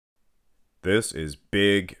This is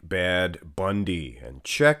Big Bad Bundy, and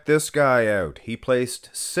check this guy out. He placed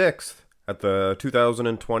 6th at the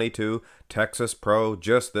 2022 Texas Pro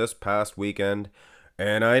just this past weekend.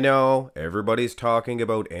 And I know everybody's talking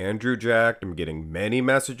about Andrew Jack. I'm getting many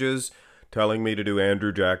messages telling me to do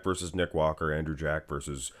Andrew Jack versus Nick Walker, Andrew Jack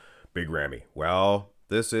versus Big Ramy. Well,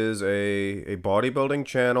 this is a bodybuilding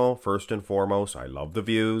channel, first and foremost. I love the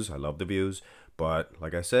views. But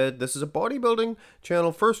like I said, this is a bodybuilding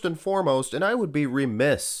channel first and foremost, and I would be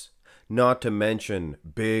remiss not to mention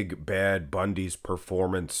Big Bad Bundy's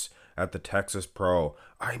performance at the Texas Pro.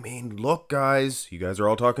 I mean, look, guys, you guys are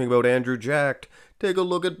all talking about Andrew Jack. Take a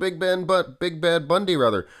look at Big Bad Bundy,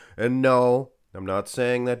 rather. And no, I'm not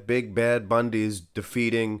saying that Big Bad Bundy's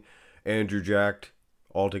defeating Andrew Jack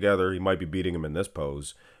altogether. He might be beating him in this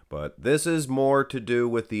pose, but this is more to do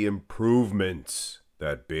with the improvements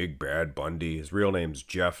that Big Bad Bundy, his real name's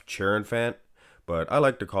Jephte Cherenfant, but I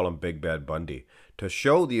like to call him Big Bad Bundy, to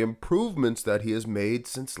show the improvements that he has made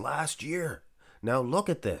since last year. Now look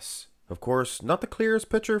at this. Of course, not the clearest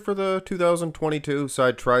picture for the 2022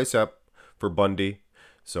 side tricep for Bundy,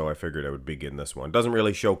 so I figured I would begin this one. Doesn't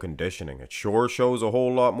really show conditioning. It sure shows a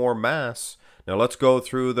whole lot more mass. Now let's go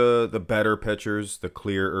through the better pictures, the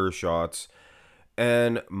clearer shots.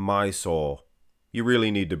 And my soul, you really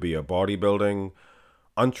need to be a bodybuilding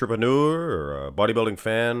entrepreneur or a bodybuilding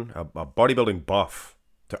fan, a bodybuilding buff,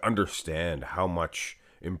 to understand how much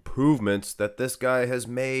improvements that this guy has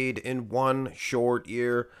made in one short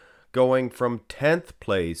year, going from 10th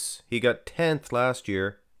place. He got 10th last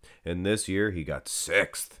year, and this year he got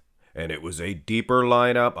 6th, and it was a deeper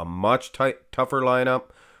lineup, a much tougher lineup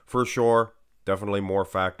for sure. Definitely more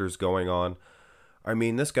factors going on. I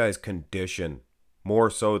mean, this guy's condition, more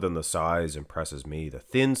so than the size, impresses me. The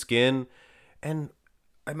thin skin, and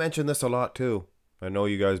I mention this a lot too. I know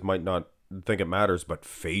you guys might not think it matters, but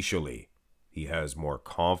facially, he has more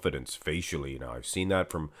confidence facially. Now, I've seen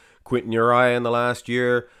that from Quentin Uriah in the last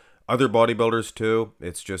year, other bodybuilders too.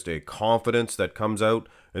 It's just a confidence that comes out,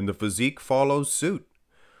 and the physique follows suit.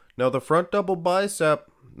 Now, the front double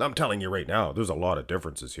bicep, I'm telling you right now, there's a lot of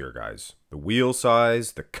differences here, guys. The wheel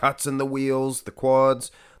size, the cuts in the wheels, the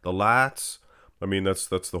quads, the lats. I mean, that's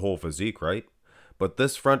the whole physique, right? But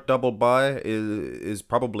this front double bi is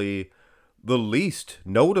probably the least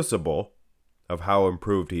noticeable of how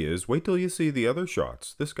improved he is. Wait till you see the other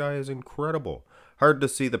shots. This guy is incredible. Hard to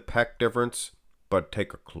see the pec difference, but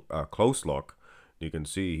take a close look. You can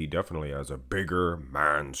see he definitely has a bigger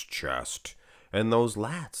man's chest. And those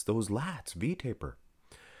lats, V-taper.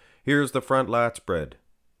 Here's the front lat spread.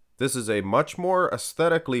 This is a much more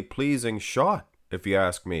aesthetically pleasing shot, if you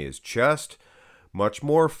ask me. His chest, much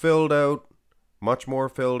more filled out.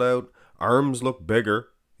 Arms look bigger,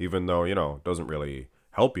 even though, you know, it doesn't really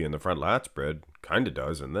help you in the front lat spread. Kind of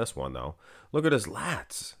does in this one, though. Look at his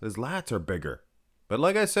lats. His lats are bigger. But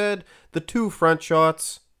like I said, the two front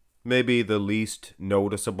shots may be the least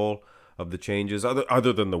noticeable of the changes,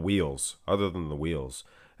 other than the wheels.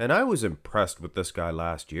 And I was impressed with this guy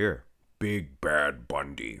last year. Big Bad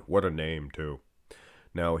Bundy. What a name, too.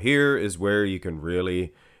 Now, here is where you can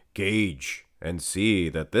really gauge and see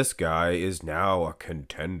that this guy is now a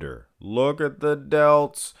contender. Look at the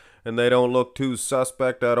delts, and they don't look too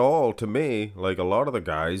suspect at all to me, like a lot of the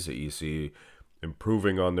guys that you see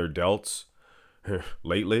improving on their delts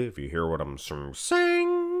lately, if you hear what I'm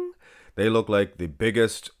saying. They look like the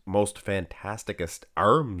biggest, most fantasticest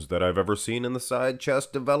arms that I've ever seen in the side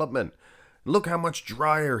chest development. Look how much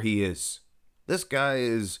drier he is. This guy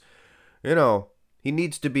is, you know, he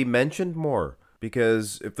needs to be mentioned more.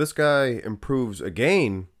 Because if this guy improves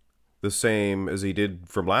again the same as he did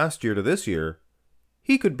from last year to this year,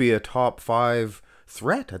 he could be a top 5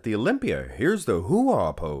 threat at the Olympia. Here's the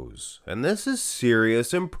hoo-ah pose. And this is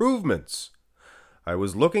serious improvements. I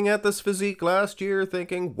was looking at this physique last year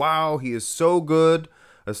thinking, wow, he is so good,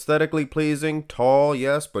 aesthetically pleasing, tall,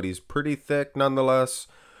 yes, but he's pretty thick nonetheless.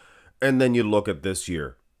 And then you look at this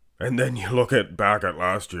year. And then you look back at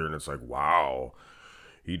last year and it's like, wow.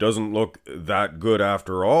 He doesn't look that good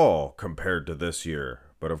after all compared to this year.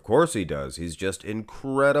 But of course he does. He's just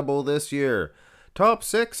incredible this year. Top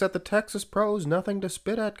 6 at the Texas Pros. Nothing to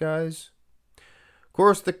spit at, guys. Of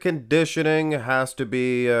course, the conditioning has to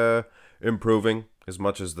be improving as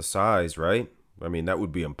much as the size, right? I mean, that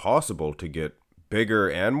would be impossible to get bigger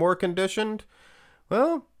and more conditioned.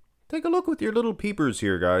 Well, take a look with your little peepers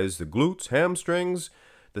here, guys. The glutes, hamstrings,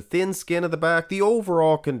 the thin skin of the back, the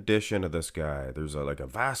overall condition of this guy. There's like a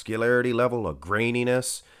vascularity level, a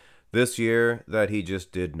graininess this year that he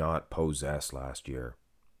just did not possess last year.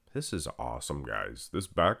 This is awesome, guys. This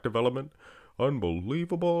back development,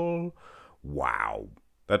 unbelievable. Wow.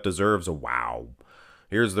 That deserves a wow.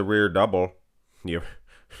 Here's the rear double. You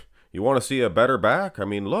want to see a better back? I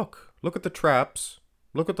mean, look at the traps.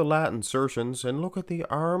 Look at the lat insertions, and look at the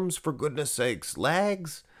arms, for goodness sakes.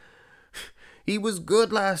 Legs. He was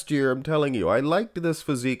good last year, I'm telling you. I liked this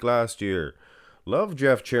physique last year. Love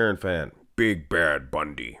Jephte Cherenfant. Big Bad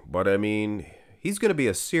Bundy. But, I mean, he's going to be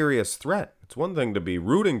a serious threat. It's one thing to be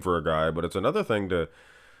rooting for a guy, but it's another thing to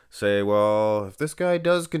say, well, if this guy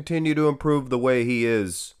does continue to improve the way he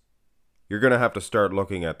is, you're going to have to start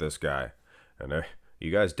looking at this guy. And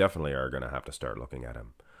you guys definitely are going to have to start looking at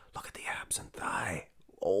him. Look at the abs and thigh.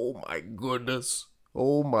 Oh, my goodness.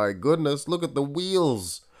 Oh, my goodness. Look at the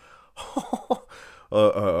wheels.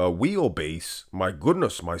 A wheelbase. My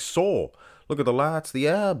goodness, my soul. Look at the lats, the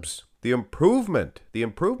abs. The improvement.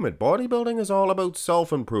 Bodybuilding is all about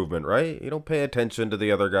self-improvement, right? You don't pay attention to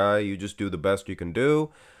the other guy. You just do the best you can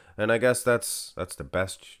do. And I guess that's the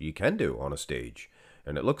best you can do on a stage.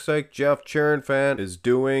 And it looks like Jephte Cherenfant is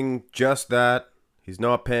doing just that. He's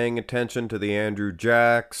not paying attention to the Andrew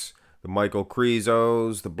Jacks, the Michael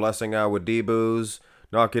Creezos, the Blessing Awadibus,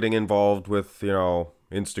 not getting involved with,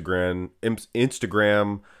 Instagram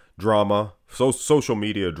drama, social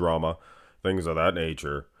media drama, things of that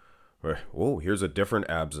nature. Whoa, here's a different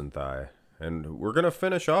abs and thigh. And we're going to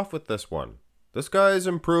finish off with this one. This guy's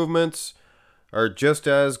improvements are just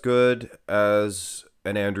as good as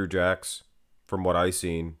an Andrew Jacks, from what I've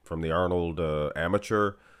seen, from the Arnold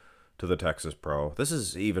Amateur to the Texas Pro. This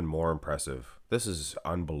is even more impressive. This is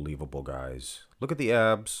unbelievable, guys. Look at the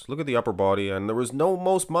abs. Look at the upper body. And there was no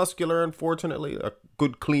most muscular, unfortunately. A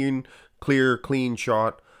good, clean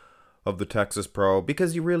shot of the Texas Pro,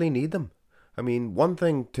 because you really need them. I mean, one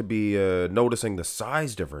thing to be noticing the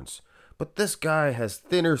size difference, but this guy has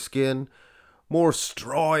thinner skin, more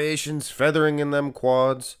striations feathering in them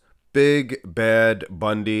quads. Big Bad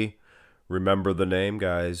Bundy. Remember the name,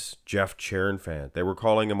 guys. Jephte Cherenfant. They were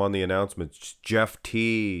calling him on the announcements Jephte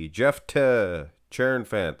Cherenfant,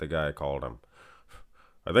 the guy called him.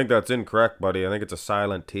 I think that's incorrect, buddy. I think it's a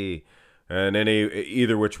silent T. And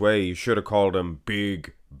either which way, you should have called him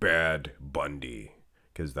Big Bad Bundy,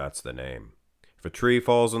 because that's the name. If a tree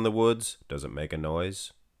falls in the woods, does it make a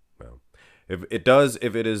noise? Well, if it does,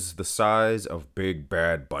 if it is the size of Big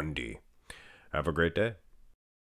Bad Bundy. Have a great day.